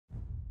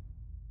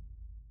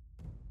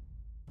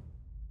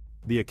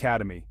The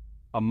Academy,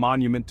 a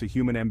monument to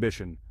human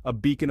ambition, a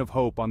beacon of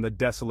hope on the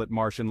desolate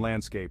Martian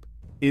landscape.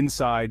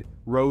 Inside,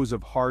 rows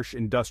of harsh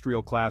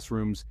industrial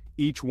classrooms,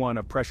 each one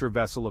a pressure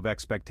vessel of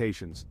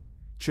expectations.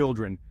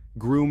 Children,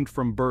 groomed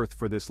from birth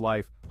for this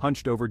life,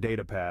 hunched over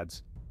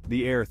datapads.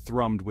 The air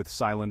thrummed with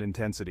silent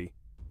intensity.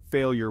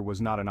 Failure was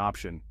not an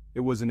option,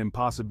 it was an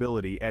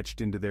impossibility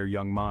etched into their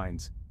young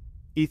minds.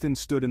 Ethan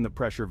stood in the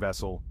pressure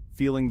vessel,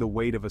 feeling the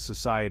weight of a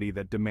society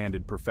that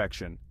demanded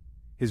perfection.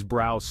 His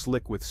brow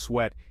slick with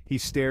sweat, he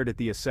stared at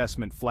the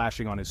assessment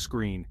flashing on his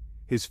screen.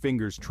 His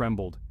fingers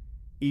trembled.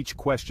 Each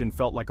question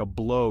felt like a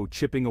blow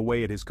chipping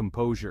away at his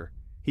composure.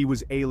 He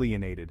was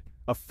alienated,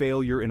 a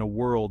failure in a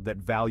world that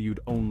valued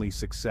only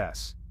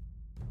success.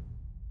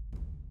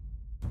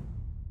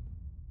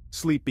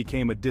 Sleep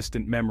became a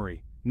distant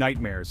memory.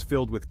 Nightmares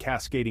filled with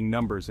cascading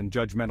numbers and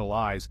judgmental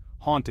eyes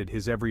haunted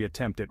his every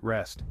attempt at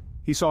rest.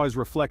 He saw his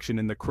reflection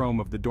in the chrome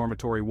of the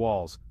dormitory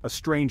walls, a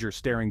stranger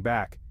staring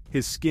back,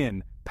 his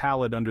skin,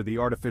 pallid under the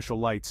artificial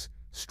lights,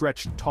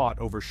 stretched taut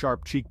over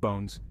sharp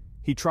cheekbones.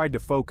 He tried to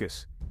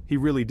focus. He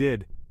really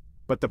did.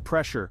 But the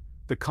pressure,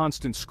 the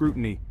constant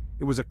scrutiny,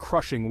 it was a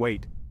crushing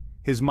weight.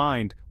 His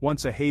mind,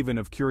 once a haven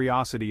of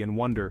curiosity and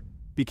wonder,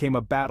 became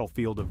a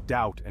battlefield of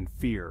doubt and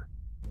fear.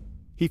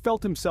 He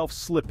felt himself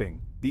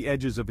slipping, the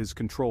edges of his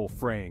control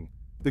fraying.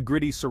 The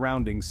gritty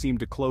surroundings seemed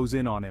to close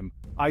in on him,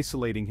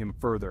 isolating him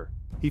further.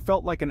 He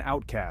felt like an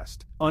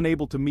outcast,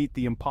 unable to meet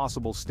the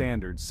impossible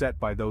standards set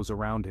by those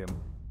around him.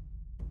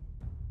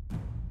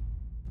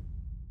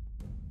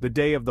 The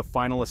day of the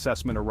final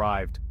assessment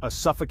arrived, a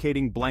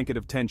suffocating blanket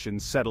of tension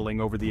settling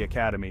over the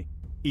academy.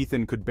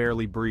 Ethan could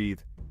barely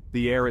breathe.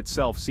 The air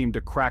itself seemed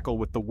to crackle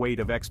with the weight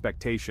of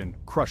expectation,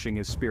 crushing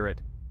his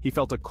spirit. He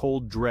felt a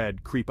cold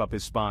dread creep up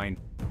his spine,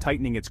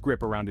 tightening its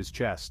grip around his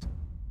chest.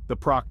 The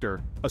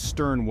proctor, a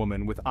stern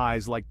woman with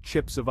eyes like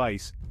chips of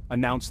ice,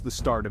 announced the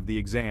start of the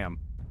exam.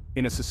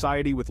 In a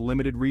society with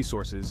limited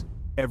resources,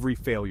 every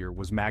failure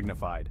was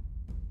magnified.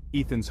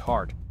 Ethan's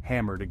heart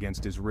hammered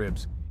against his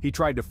ribs. He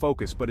tried to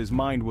focus, but his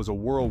mind was a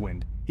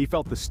whirlwind. He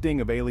felt the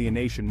sting of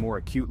alienation more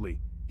acutely.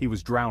 He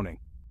was drowning.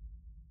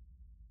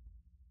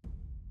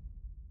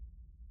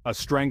 A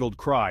strangled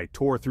cry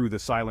tore through the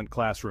silent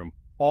classroom.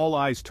 All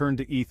eyes turned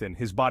to Ethan,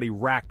 his body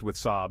racked with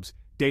sobs,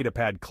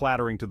 datapad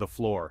clattering to the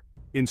floor.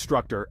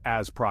 Instructor,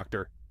 as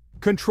proctor.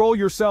 "Control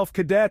yourself,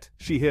 cadet,"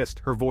 she hissed,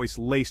 her voice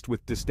laced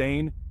with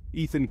disdain.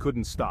 Ethan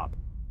couldn't stop.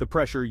 The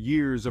pressure,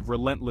 years of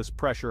relentless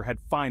pressure, had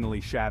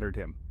finally shattered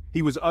him.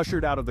 He was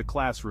ushered out of the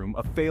classroom,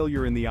 a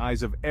failure in the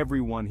eyes of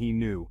everyone he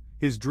knew.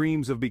 His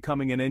dreams of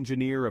becoming an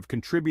engineer, of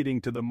contributing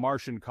to the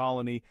Martian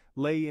colony,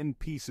 lay in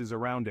pieces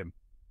around him.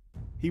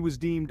 He was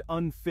deemed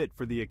unfit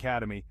for the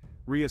academy,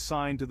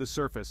 reassigned to the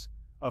surface.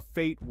 A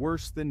fate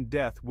worse than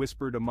death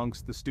whispered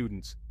amongst the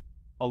students.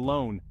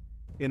 Alone,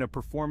 in a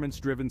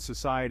performance-driven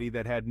society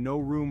that had no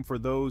room for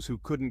those who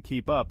couldn't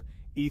keep up,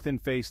 Ethan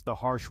faced the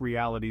harsh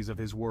realities of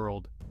his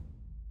world.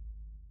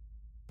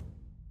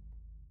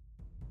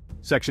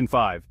 Section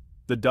 5.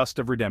 The Dust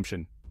of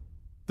Redemption.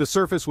 The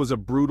surface was a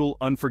brutal,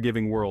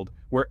 unforgiving world,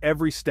 where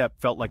every step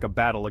felt like a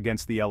battle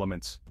against the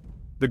elements.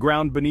 The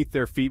ground beneath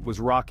their feet was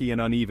rocky and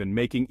uneven,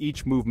 making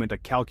each movement a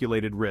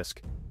calculated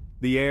risk.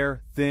 The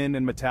air, thin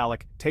and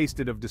metallic,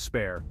 tasted of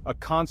despair, a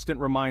constant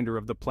reminder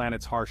of the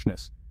planet's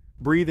harshness.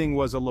 Breathing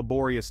was a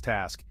laborious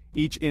task,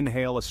 each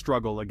inhale a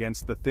struggle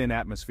against the thin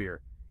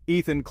atmosphere.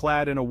 Ethan,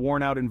 clad in a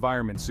worn-out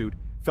environment suit,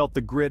 felt the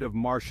grit of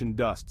Martian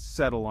dust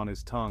settle on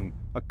his tongue,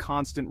 a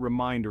constant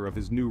reminder of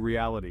his new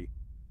reality.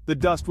 The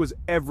dust was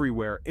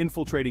everywhere,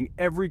 infiltrating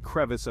every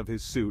crevice of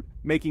his suit,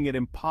 making it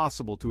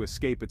impossible to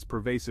escape its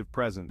pervasive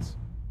presence.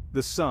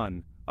 The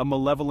sun, a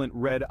malevolent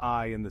red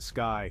eye in the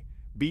sky,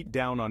 beat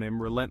down on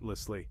him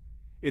relentlessly.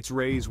 Its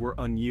rays were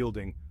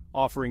unyielding,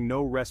 offering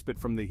no respite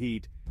from the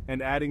heat,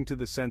 and adding to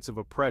the sense of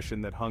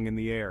oppression that hung in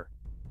the air.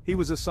 He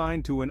was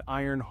assigned to an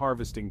iron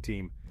harvesting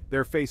team,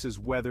 their faces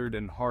weathered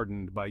and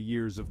hardened by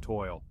years of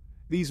toil.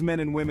 These men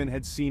and women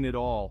had seen it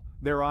all,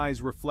 their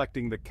eyes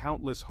reflecting the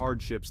countless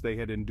hardships they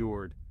had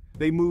endured.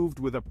 They moved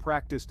with a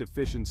practiced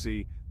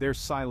efficiency, their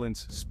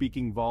silence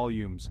speaking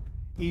volumes.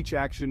 Each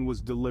action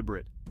was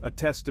deliberate, a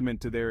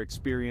testament to their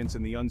experience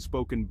and the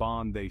unspoken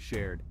bond they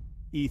shared.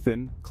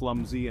 Ethan,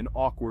 clumsy and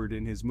awkward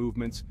in his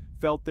movements,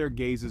 felt their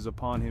gazes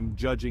upon him,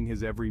 judging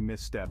his every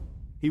misstep.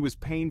 He was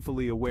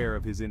painfully aware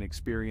of his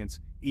inexperience,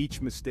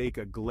 each mistake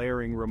a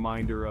glaring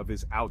reminder of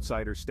his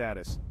outsider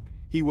status.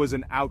 He was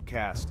an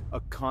outcast,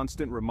 a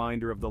constant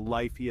reminder of the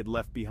life he had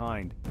left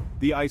behind.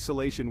 The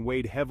isolation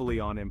weighed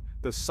heavily on him,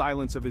 the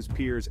silence of his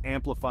peers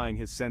amplifying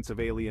his sense of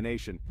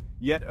alienation.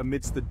 Yet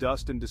amidst the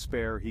dust and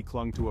despair, he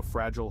clung to a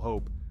fragile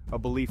hope, a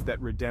belief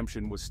that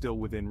redemption was still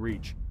within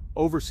reach.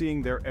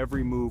 Overseeing their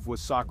every move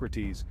was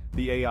Socrates,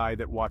 the AI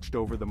that watched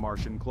over the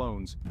Martian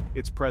clones.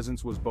 Its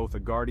presence was both a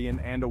guardian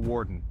and a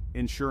warden,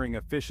 ensuring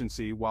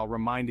efficiency while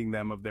reminding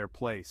them of their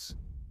place.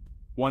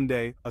 One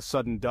day, a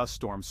sudden dust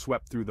storm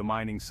swept through the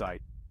mining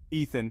site.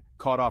 Ethan,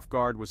 caught off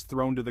guard, was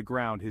thrown to the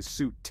ground, his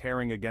suit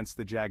tearing against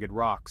the jagged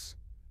rocks.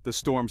 The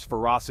storm's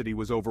ferocity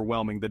was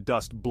overwhelming, the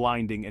dust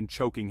blinding and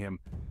choking him.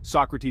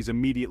 Socrates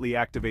immediately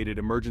activated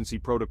emergency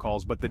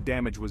protocols, but the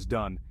damage was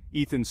done.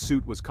 Ethan's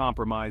suit was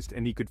compromised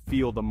and he could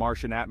feel the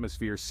Martian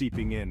atmosphere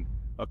seeping in,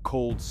 a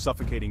cold,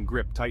 suffocating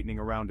grip tightening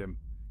around him.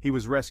 He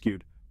was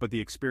rescued, but the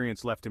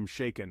experience left him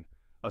shaken,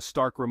 a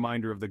stark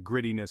reminder of the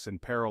grittiness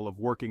and peril of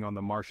working on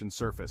the Martian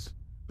surface.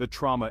 The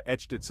trauma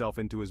etched itself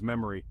into his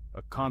memory,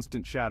 a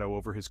constant shadow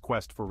over his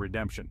quest for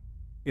redemption.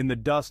 In the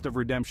dust of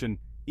redemption,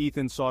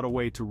 Ethan sought a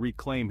way to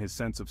reclaim his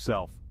sense of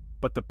self.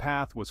 But the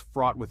path was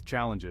fraught with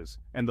challenges,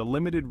 and the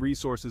limited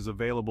resources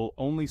available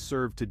only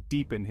served to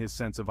deepen his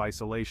sense of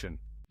isolation.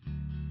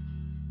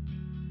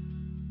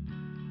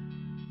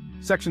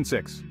 Section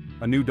 6.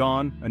 A new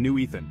dawn, a new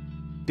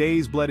Ethan.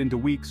 Days bled into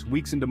weeks,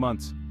 weeks into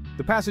months.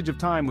 The passage of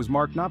time was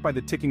marked not by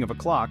the ticking of a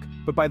clock,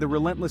 but by the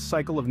relentless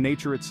cycle of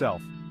nature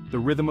itself. The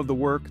rhythm of the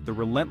work, the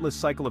relentless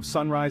cycle of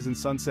sunrise and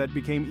sunset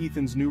became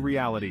Ethan's new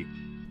reality.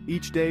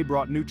 Each day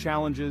brought new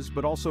challenges,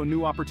 but also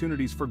new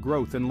opportunities for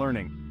growth and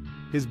learning.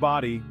 His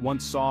body,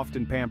 once soft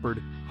and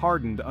pampered,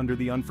 hardened under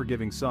the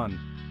unforgiving sun.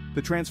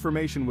 The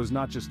transformation was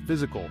not just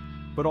physical,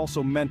 but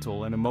also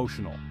mental and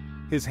emotional.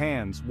 His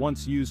hands,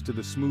 once used to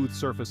the smooth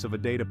surface of a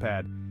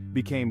datapad,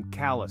 became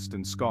calloused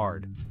and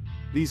scarred.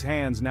 These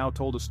hands now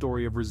told a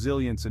story of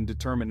resilience and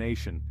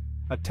determination,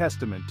 a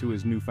testament to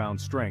his newfound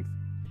strength.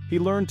 He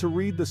learned to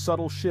read the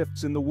subtle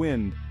shifts in the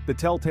wind, the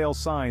telltale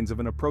signs of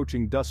an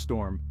approaching dust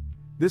storm.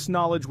 This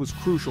knowledge was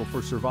crucial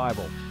for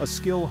survival, a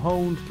skill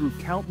honed through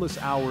countless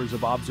hours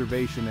of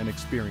observation and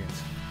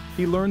experience.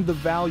 He learned the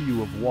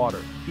value of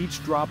water,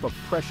 each drop a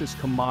precious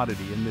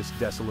commodity in this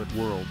desolate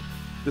world.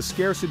 The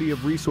scarcity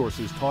of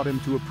resources taught him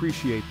to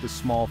appreciate the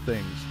small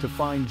things, to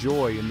find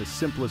joy in the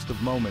simplest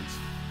of moments.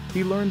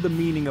 He learned the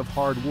meaning of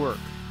hard work,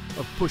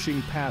 of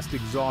pushing past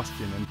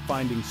exhaustion and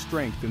finding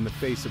strength in the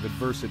face of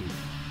adversity.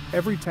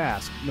 Every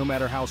task, no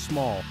matter how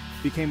small,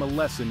 became a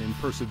lesson in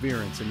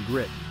perseverance and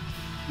grit.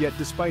 Yet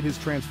despite his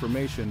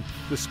transformation,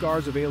 the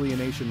scars of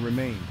alienation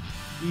remained.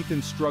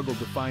 Ethan struggled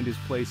to find his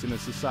place in a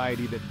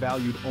society that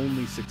valued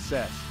only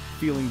success,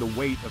 feeling the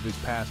weight of his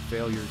past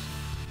failures.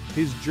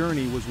 His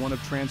journey was one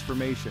of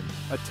transformation,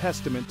 a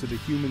testament to the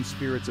human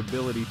spirit's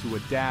ability to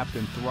adapt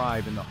and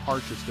thrive in the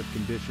harshest of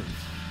conditions.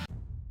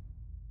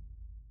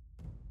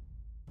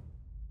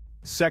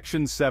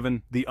 Section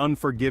 7. The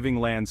Unforgiving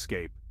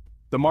Landscape.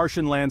 The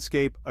Martian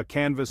landscape, a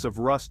canvas of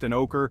rust and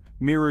ochre,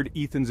 mirrored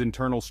Ethan's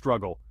internal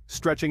struggle,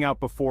 stretching out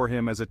before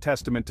him as a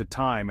testament to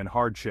time and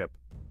hardship.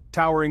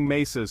 Towering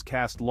mesas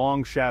cast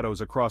long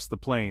shadows across the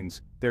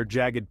plains, their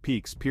jagged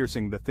peaks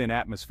piercing the thin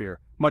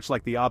atmosphere, much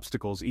like the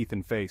obstacles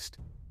Ethan faced.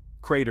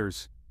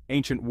 Craters,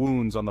 ancient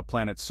wounds on the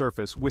planet's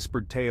surface,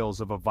 whispered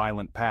tales of a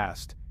violent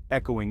past,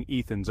 echoing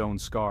Ethan's own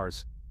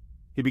scars.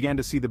 He began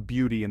to see the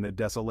beauty in the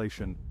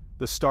desolation,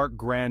 the stark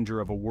grandeur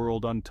of a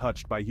world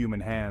untouched by human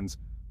hands,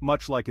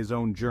 much like his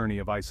own journey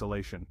of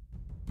isolation.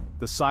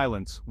 The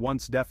silence,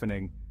 once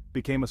deafening,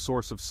 became a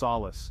source of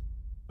solace,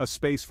 a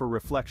space for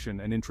reflection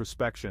and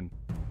introspection,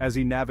 as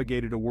he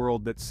navigated a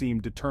world that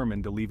seemed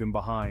determined to leave him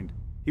behind.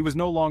 He was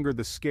no longer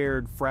the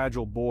scared,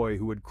 fragile boy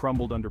who had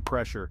crumbled under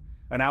pressure,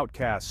 an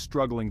outcast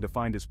struggling to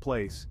find his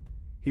place.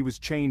 He was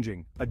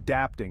changing,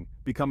 adapting,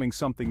 becoming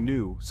something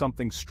new,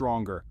 something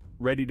stronger,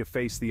 ready to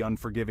face the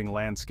unforgiving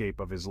landscape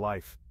of his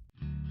life.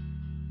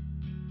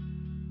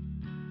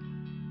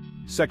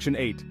 Section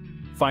 8.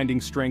 Finding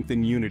strength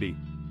in unity.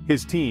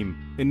 His team,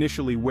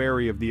 initially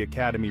wary of the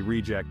Academy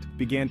reject,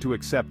 began to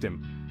accept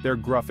him, their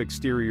gruff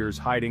exteriors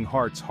hiding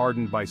hearts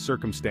hardened by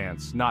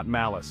circumstance, not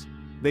malice.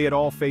 They had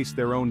all faced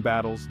their own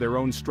battles, their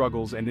own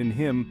struggles, and in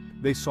him,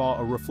 they saw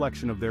a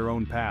reflection of their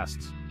own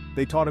pasts.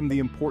 They taught him the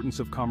importance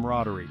of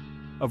camaraderie,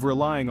 of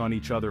relying on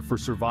each other for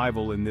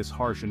survival in this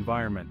harsh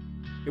environment.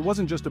 It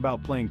wasn't just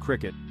about playing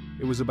cricket,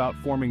 it was about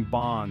forming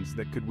bonds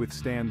that could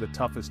withstand the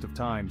toughest of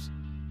times.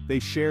 They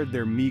shared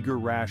their meager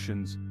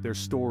rations, their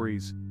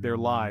stories, their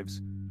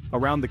lives.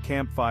 Around the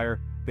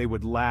campfire, they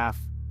would laugh,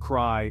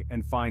 cry,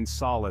 and find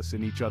solace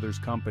in each other's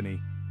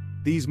company.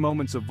 These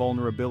moments of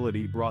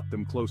vulnerability brought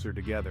them closer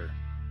together.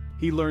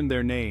 He learned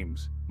their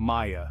names: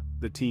 Maya,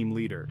 the team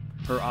leader,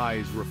 her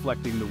eyes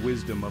reflecting the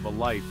wisdom of a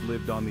life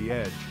lived on the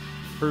edge.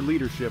 Her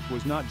leadership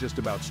was not just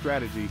about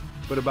strategy,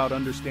 but about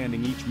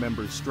understanding each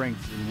member's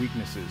strengths and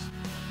weaknesses.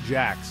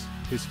 Jax,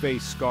 his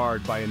face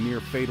scarred by a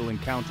near-fatal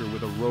encounter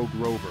with a rogue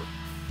rover.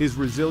 His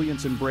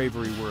resilience and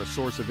bravery were a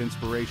source of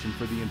inspiration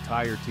for the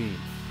entire team.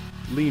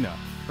 Lena,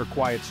 her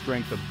quiet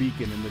strength a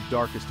beacon in the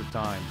darkest of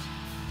times.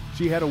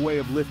 She had a way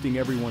of lifting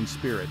everyone's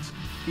spirits,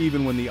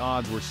 even when the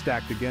odds were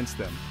stacked against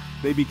them.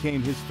 They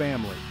became his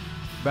family,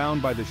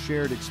 bound by the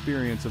shared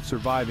experience of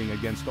surviving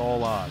against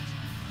all odds.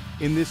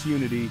 In this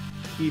unity,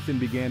 Ethan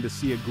began to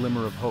see a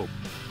glimmer of hope.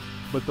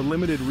 But the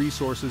limited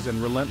resources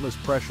and relentless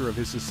pressure of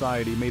his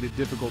society made it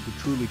difficult to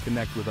truly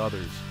connect with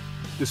others.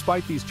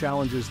 Despite these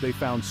challenges, they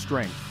found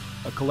strength,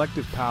 a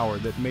collective power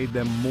that made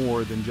them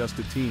more than just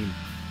a team.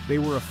 They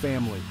were a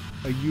family,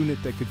 a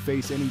unit that could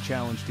face any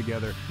challenge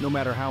together, no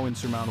matter how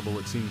insurmountable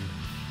it seemed.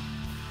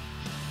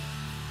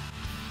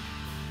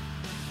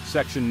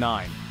 Section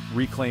 9.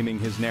 Reclaiming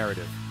his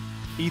narrative.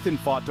 Ethan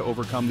fought to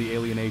overcome the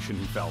alienation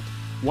he felt.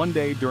 One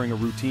day during a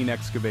routine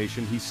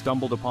excavation, he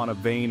stumbled upon a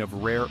vein of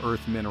rare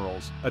earth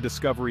minerals, a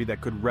discovery that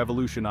could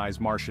revolutionize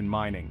Martian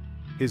mining.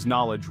 His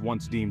knowledge,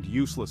 once deemed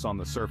useless on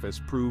the surface,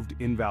 proved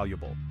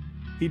invaluable.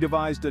 He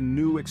devised a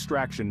new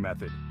extraction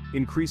method,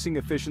 increasing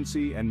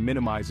efficiency and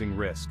minimizing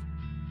risk.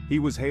 He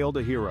was hailed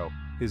a hero,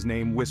 his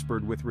name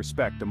whispered with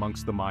respect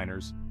amongst the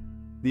miners.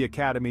 The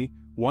Academy,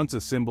 once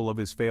a symbol of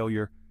his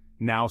failure,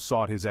 now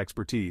sought his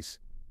expertise.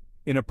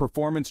 In a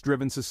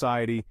performance-driven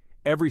society,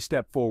 every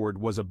step forward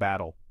was a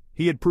battle.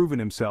 He had proven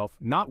himself,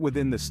 not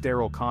within the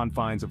sterile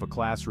confines of a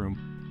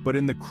classroom, but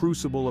in the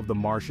crucible of the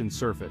Martian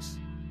surface.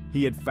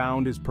 He had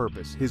found his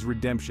purpose, his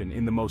redemption,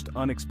 in the most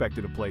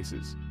unexpected of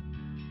places.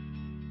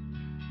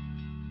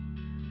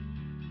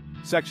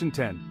 Section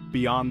 10.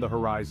 Beyond the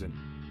Horizon.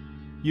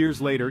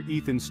 Years later,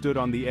 Ethan stood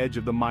on the edge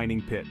of the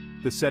mining pit,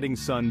 the setting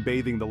sun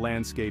bathing the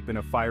landscape in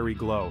a fiery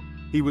glow.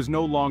 He was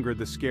no longer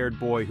the scared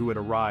boy who had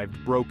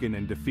arrived, broken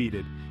and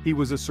defeated. He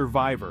was a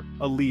survivor,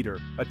 a leader,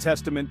 a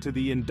testament to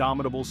the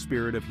indomitable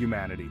spirit of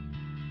humanity.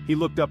 He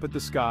looked up at the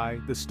sky,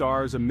 the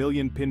stars a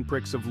million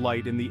pinpricks of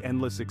light in the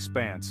endless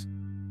expanse.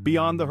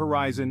 Beyond the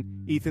horizon,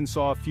 Ethan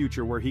saw a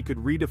future where he could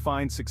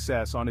redefine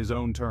success on his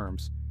own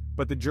terms.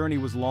 But the journey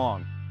was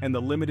long, and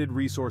the limited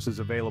resources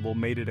available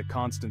made it a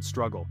constant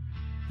struggle.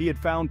 He had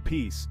found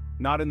peace,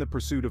 not in the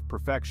pursuit of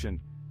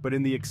perfection, but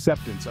in the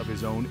acceptance of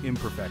his own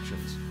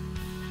imperfections.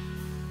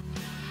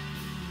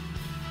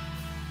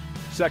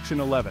 Section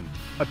 11.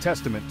 A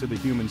testament to the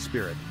human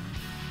spirit.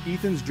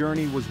 Ethan's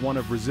journey was one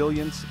of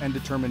resilience and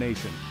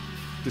determination.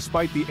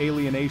 Despite the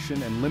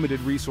alienation and limited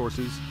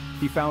resources,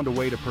 he found a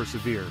way to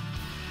persevere.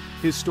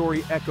 His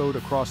story echoed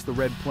across the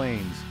Red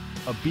Plains,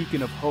 a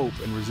beacon of hope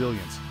and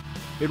resilience.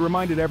 It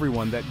reminded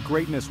everyone that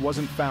greatness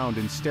wasn't found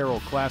in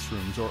sterile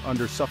classrooms or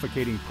under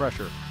suffocating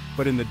pressure,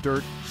 but in the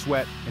dirt,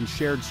 sweat, and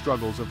shared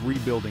struggles of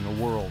rebuilding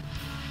a world.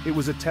 It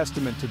was a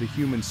testament to the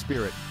human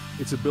spirit,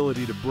 its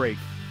ability to break,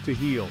 to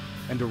heal,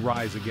 and to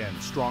rise again,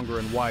 stronger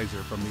and wiser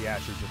from the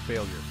ashes of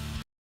failure.